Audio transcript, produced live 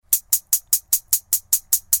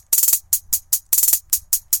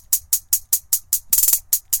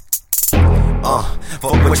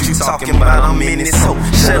what you talking about, I'm in this hoe.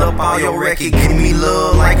 Shut up all your record, give me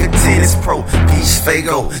love like a tennis pro. Peach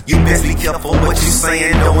Fago, you best be careful what you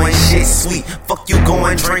saying, though ain't shit sweet. Fuck you, go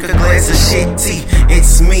and drink a glass of shit tea.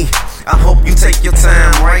 It's me. I hope you take your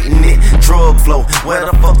time writing it. Drug flow, where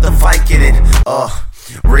the fuck the fight get in?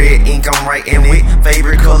 Red ink I'm writing with,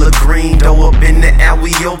 favorite color green. Though up in the air,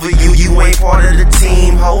 we over you, you ain't part of the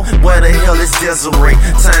team, ho. Where the hell is Desiree?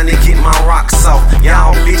 Time to get my rocks off.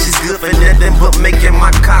 Y'all bitches good for nothing but making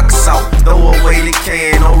my cock soft. Throw away the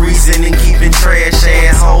can, no reason in keeping trash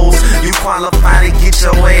assholes. You qualify to get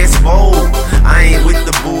your ass bold. I ain't with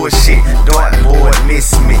the bullshit, dartboard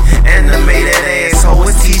miss me. Animated asshole,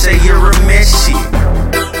 it's TJ, you're a mess shit.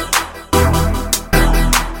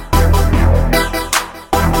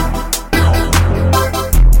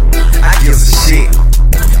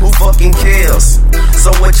 Fucking cares,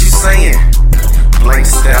 so what you saying? Blank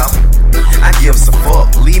style, I gives a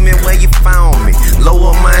fuck, leave me where you found me.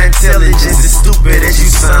 Lower my intelligence, as stupid as you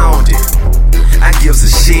sounded. I gives a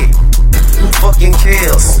shit, who fucking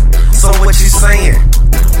cares? So what you saying?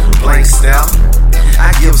 Blank style,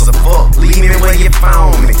 I gives a fuck, leave me where you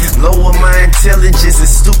found me. Lower my intelligence,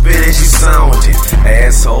 as stupid as you sounded.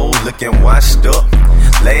 Asshole looking washed up,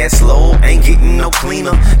 last low, ain't getting no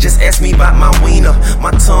cleaner. Just ask me about my wiener.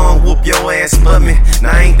 My tongue whoop your ass for me.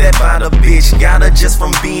 Now ain't that by the bitch. Got her just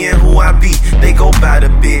from being who I be. They go by the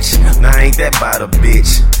bitch. Now ain't that by the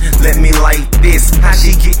bitch. Let me light this. How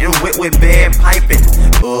she getting wet with bad piping?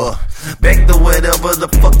 Back to whatever the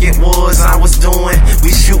fuck it was I was doing. We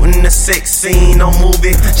shooting a sex scene on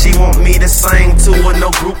movie. She want me to sing to her, no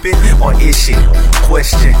groupie. Or is she?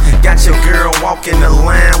 Question. Got your girl walking the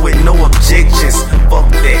line with no objections. Fuck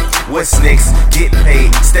that. What's next? Get paid,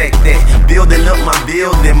 stack that. Building up my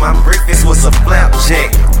building. My breakfast was a flapjack.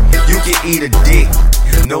 You can eat a dick,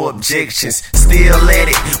 no objections. Still at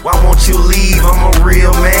it. Why won't you leave? I'm a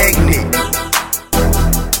real magnet.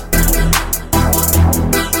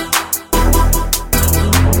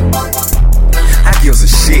 Gives a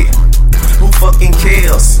shit, who fucking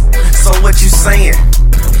cares? So what you saying?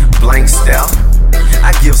 Blank style,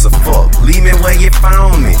 I gives a fuck, leave me where you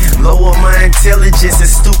found me. Lower my intelligence,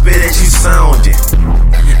 as stupid as you sounded.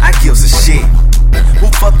 I gives a shit, who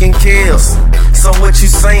fucking cares? So what you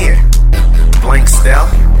saying? Blank style,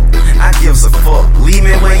 I gives a fuck, leave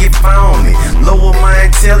me where you found me. Lower my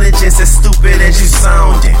intelligence, as stupid as you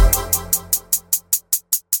sounded.